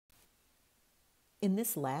In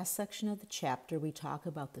this last section of the chapter, we talk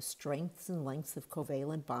about the strengths and lengths of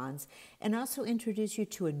covalent bonds and also introduce you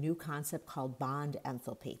to a new concept called bond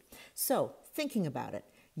enthalpy. So, thinking about it,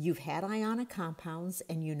 you've had ionic compounds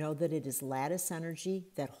and you know that it is lattice energy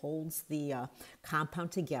that holds the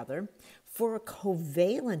compound together. For a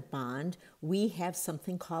covalent bond, we have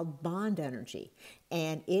something called bond energy,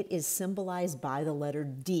 and it is symbolized by the letter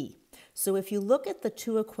D. So if you look at the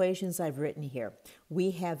two equations I've written here,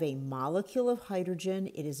 we have a molecule of hydrogen.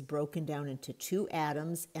 It is broken down into two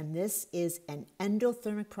atoms, and this is an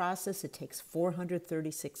endothermic process. It takes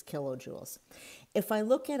 436 kilojoules. If I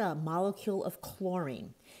look at a molecule of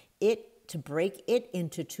chlorine, to break it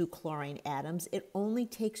into two chlorine atoms, it only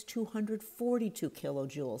takes 242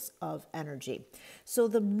 kilojoules of energy. So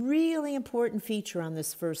the really important feature on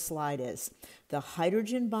this first slide is the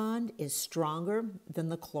hydrogen bond is stronger than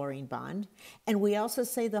the chlorine bond. And we also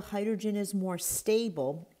say the hydrogen is more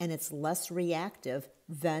stable and it's less reactive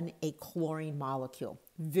than a chlorine molecule.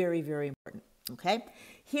 Very, very important. Okay,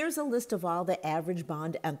 here's a list of all the average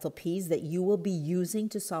bond enthalpies that you will be using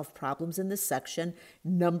to solve problems in this section.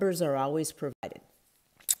 Numbers are always provided.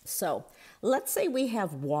 So let's say we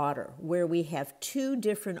have water where we have two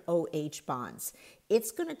different OH bonds.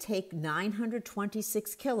 It's going to take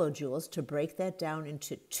 926 kilojoules to break that down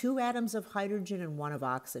into two atoms of hydrogen and one of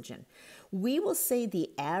oxygen. We will say the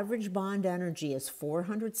average bond energy is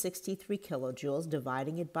 463 kilojoules,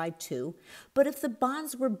 dividing it by 2. But if the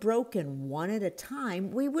bonds were broken one at a time,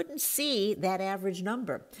 we wouldn't see that average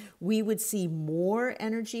number. We would see more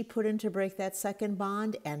energy put in to break that second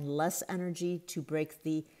bond and less energy to break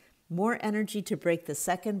the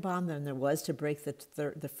second bond than there was to break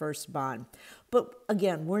the first bond. But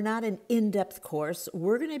again, we're not an in-depth course.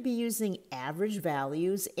 We're going to be using average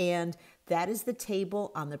values, and that is the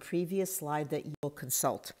table on the previous slide that you will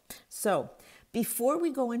consult. So before we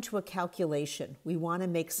go into a calculation, we want to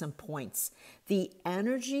make some points. The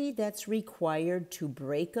energy that's required to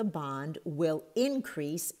break a bond will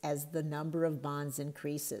increase as the number of bonds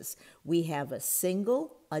increases. We have a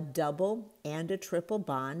single, a double, and a triple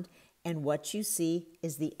bond, and what you see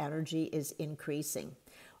is the energy is increasing.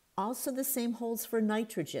 Also, the same holds for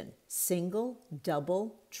nitrogen. Single,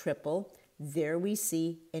 double, triple. There we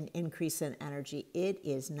see an increase in energy. It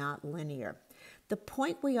is not linear. The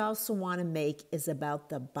point we also want to make is about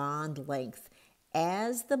the bond length.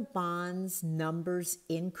 As the bonds numbers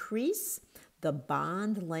increase, the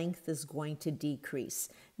bond length is going to decrease.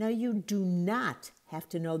 Now, you do not have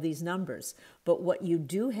to know these numbers, but what you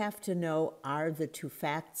do have to know are the two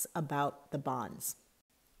facts about the bonds.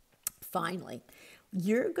 Finally,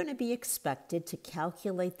 you're going to be expected to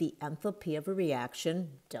calculate the enthalpy of a reaction,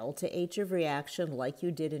 delta H of reaction, like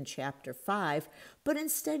you did in chapter 5, but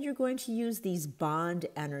instead you're going to use these bond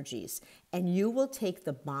energies, and you will take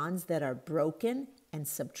the bonds that are broken and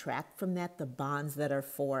subtract from that the bonds that are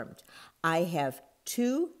formed. I have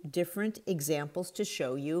two different examples to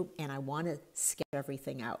show you, and I want to sketch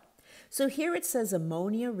everything out. So here it says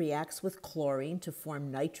ammonia reacts with chlorine to form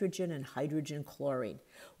nitrogen and hydrogen chloride.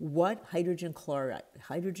 Hydrogen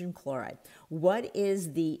chloride. What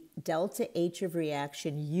is the delta H of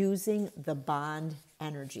reaction using the bond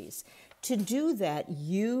energies? To do that,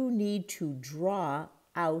 you need to draw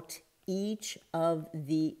out each of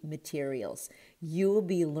the materials. You will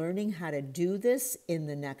be learning how to do this in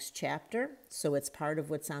the next chapter, so it's part of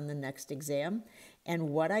what's on the next exam. And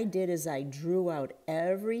what I did is I drew out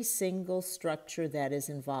every single structure that is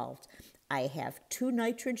involved. I have two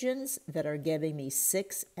nitrogens that are giving me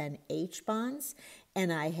 6 NH bonds,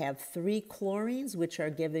 and I have 3 chlorines, which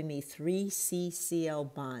are giving me 3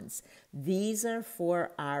 CCl bonds. These are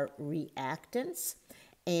for our reactants,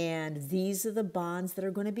 and these are the bonds that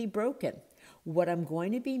are going to be broken. What I'm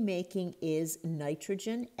going to be making is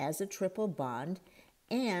nitrogen as a triple bond,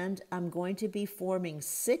 and I'm going to be forming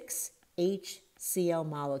 6 HCl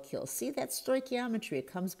molecules. See that stoichiometry?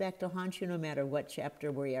 It comes back to haunt you no matter what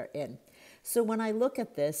chapter we are in. So when I look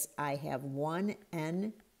at this, I have 1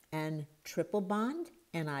 N triple bond,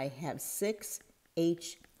 and I have 6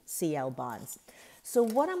 HCl bonds. So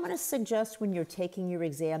what I'm going to suggest when you're taking your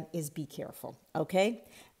exam is be careful, okay?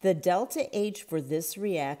 The delta H for this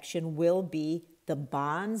reaction will be the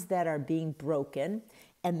bonds that are being broken,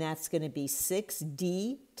 and that's going to be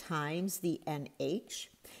 6D times the NH,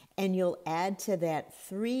 and you'll add to that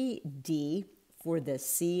 3D for the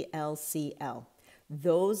ClCl.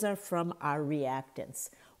 Those are from our reactants.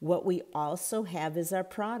 What we also have is our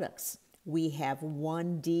products. We have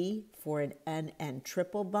 1D for an NN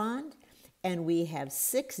triple bond, and we have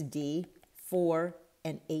 6D for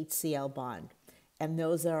an HCl bond. And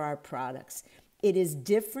those are our products. It is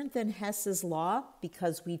different than Hess's law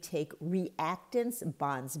because we take reactants,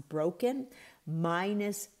 bonds broken,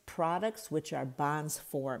 minus products, which are bonds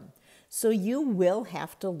formed. So you will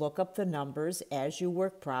have to look up the numbers as you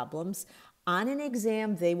work problems. On an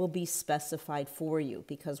exam, they will be specified for you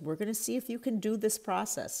because we're going to see if you can do this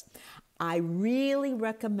process. I really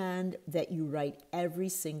recommend that you write every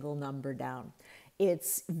single number down.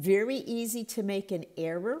 It's very easy to make an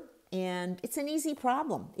error, and it's an easy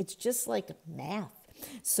problem. It's just like math.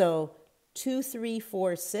 So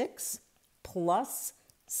 2346 plus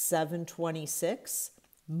 726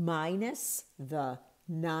 minus the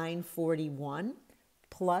 941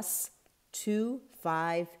 plus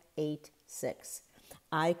 2586.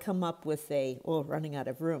 I come up with running out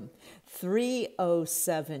of room,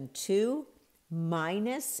 3072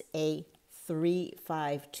 minus a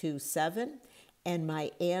 3527, and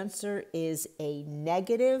my answer is a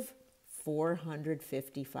negative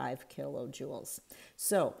 455 kilojoules.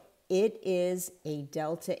 So it is a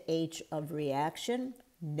delta H of reaction,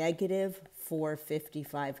 negative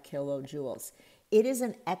 455 kilojoules. It is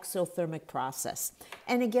an exothermic process.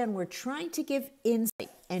 And again, we're trying to give insight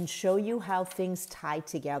and show you how things tie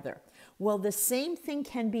together. Well, the same thing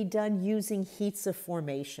can be done using heats of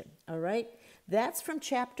formation, all right? That's from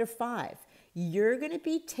chapter 5. You're going to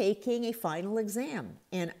be taking a final exam,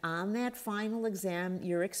 and on that final exam,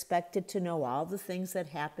 you're expected to know all the things that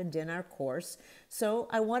happened in our course. So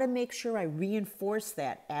I want to make sure I reinforce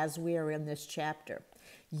that as we are in this chapter.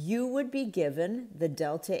 You would be given the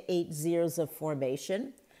delta H zeros of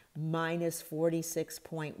formation, minus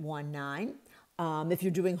 46.19. If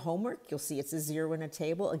you're doing homework, you'll see it's a 0 in a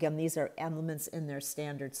table. Again, these are elements in their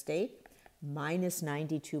standard state, minus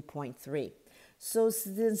 92.3. So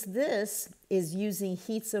since this is using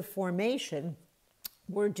heats of formation,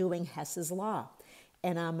 we're doing Hess's law.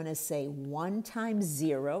 And I'm going to say 1 times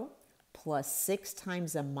 0 plus 6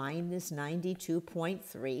 times a minus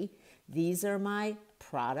 92.3. These are my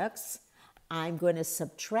products. I'm going to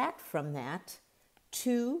subtract from that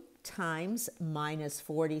 2 times minus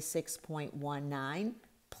 46.19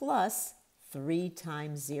 plus 3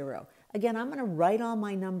 times 0. Again, I'm going to write all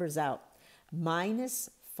my numbers out. Minus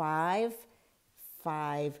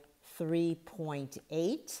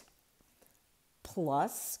 553.8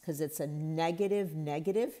 plus, because it's a negative,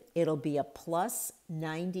 it'll be a plus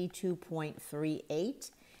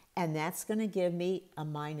 92.38. And that's going to give me a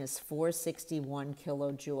minus 461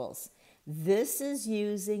 kilojoules. This is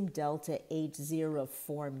using delta H0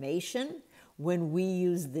 formation. When we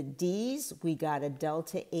use the D's, we got a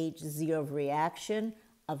delta H0 reaction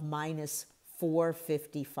of minus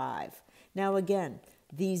 455. Now again,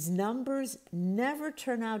 these numbers never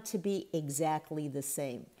turn out to be exactly the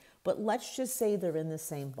same. But let's just say they're in the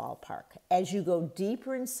same ballpark. As you go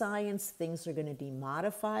deeper in science, things are going to be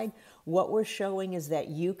modified. What we're showing is that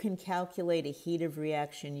you can calculate a heat of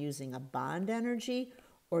reaction using a bond energy,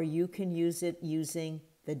 or you can use it using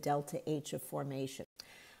the delta H of formation.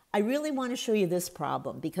 I really want to show you this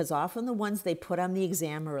problem because often the ones they put on the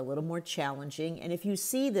exam are a little more challenging. And if you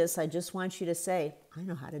see this, I just want you to say, I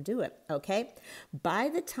know how to do it, okay? By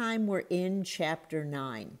the time we're in chapter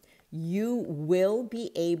 9, you will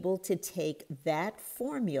be able to take that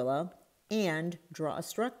formula and draw a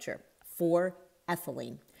structure for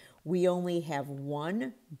ethylene. We only have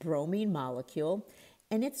one bromine molecule,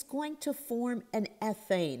 and it's going to form an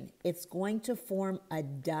ethane. It's going to form a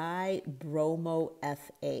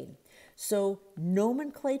dibromoethane. So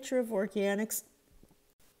nomenclature of organics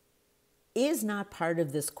is not part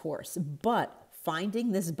of this course, but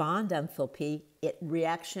finding this bond enthalpy,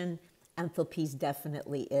 reaction enthalpies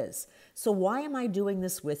definitely is. So why am I doing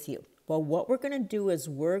this with you? Well, what we're going to do is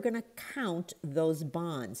we're going to count those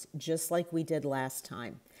bonds just like we did last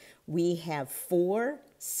time. We have 4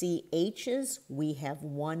 CHs, we have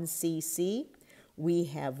 1 CC, we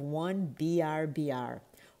have 1 BR-BR.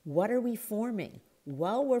 What are we forming?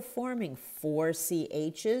 Well, we're forming 4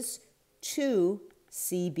 CHs, 2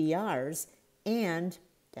 CBRs, and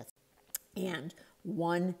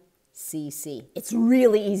 1 CC. It's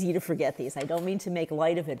really easy to forget these. I don't mean to make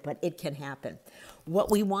light of it, but it can happen. What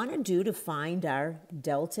we want to do to find our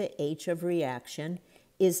delta H of reaction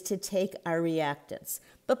is to take our reactants.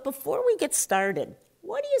 But before we get started,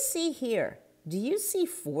 what do you see here? Do you see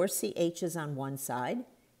 4 CHs on one side?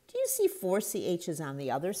 Do you see 4 CHs on the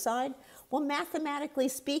other side? Well, mathematically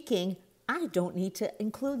speaking, I don't need to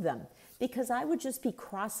include them because I would just be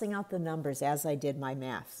crossing out the numbers as I did my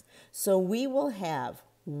maths. So we will have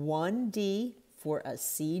 1D for a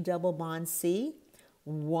C double bond C,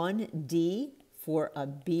 1D for a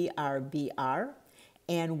BR-BR,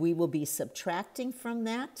 and we will be subtracting from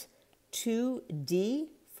that 2D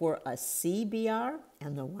for a CBr,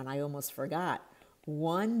 and the one I almost forgot,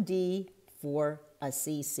 1D for a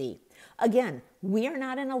CC. Again, we are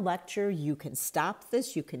not in a lecture. You can stop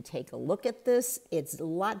this. You can take a look at this. It's a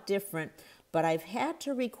lot different, but I've had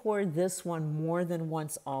to record this one more than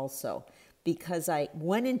once also because I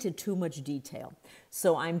went into too much detail.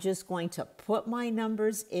 So I'm just going to put my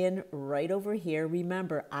numbers in right over here.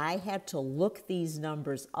 Remember, I had to look these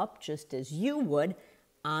numbers up just as you would.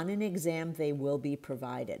 On an exam, they will be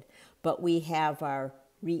provided. But we have our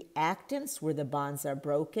reactants where the bonds are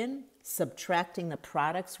broken, subtracting the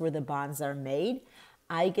products where the bonds are made.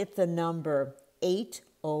 I get the number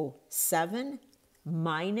 807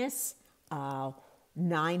 minus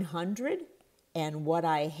 900. And what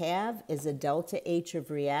I have is a delta H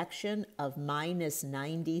of reaction of minus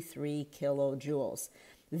 93 kilojoules.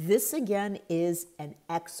 This again is an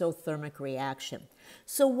exothermic reaction.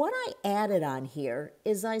 So what I added on here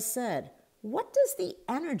is I said, what does the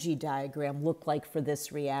energy diagram look like for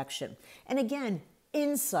this reaction? And again,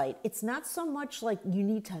 insight. It's not so much like you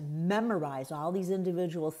need to memorize all these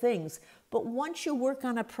individual things, but once you work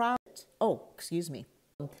on a product,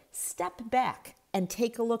 step back and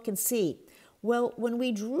take a look and see. Well, when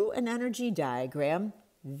we drew an energy diagram,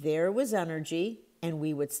 there was energy, and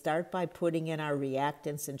we would start by putting in our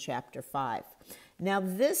reactants in Chapter 5. Now,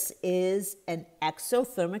 this is an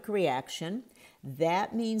exothermic reaction.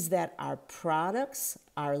 That means that our products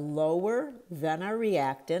are lower than our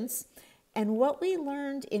reactants. And what we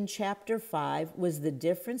learned in Chapter 5 was the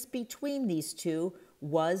difference between these two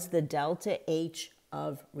was the delta H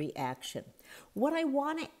of reaction. What I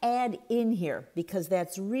want to add in here, because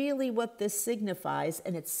that's really what this signifies,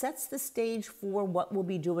 and it sets the stage for what we'll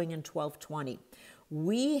be doing in 1220.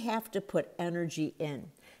 We have to put energy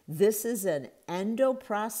in. This is an endo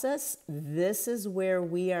process. This is where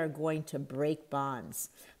we are going to break bonds.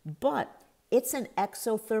 But it's an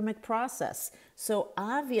exothermic process. So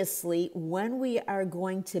obviously, when we are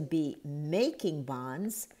going to be making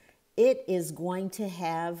bonds, it is going to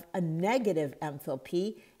have a negative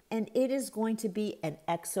enthalpy, and it is going to be an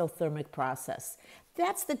exothermic process.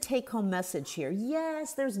 That's the take-home message here.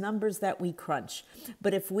 Yes, there's numbers that we crunch,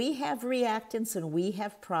 but if we have reactants and we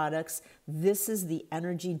have products, this is the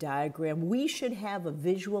energy diagram we should have a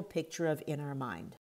visual picture of in our mind.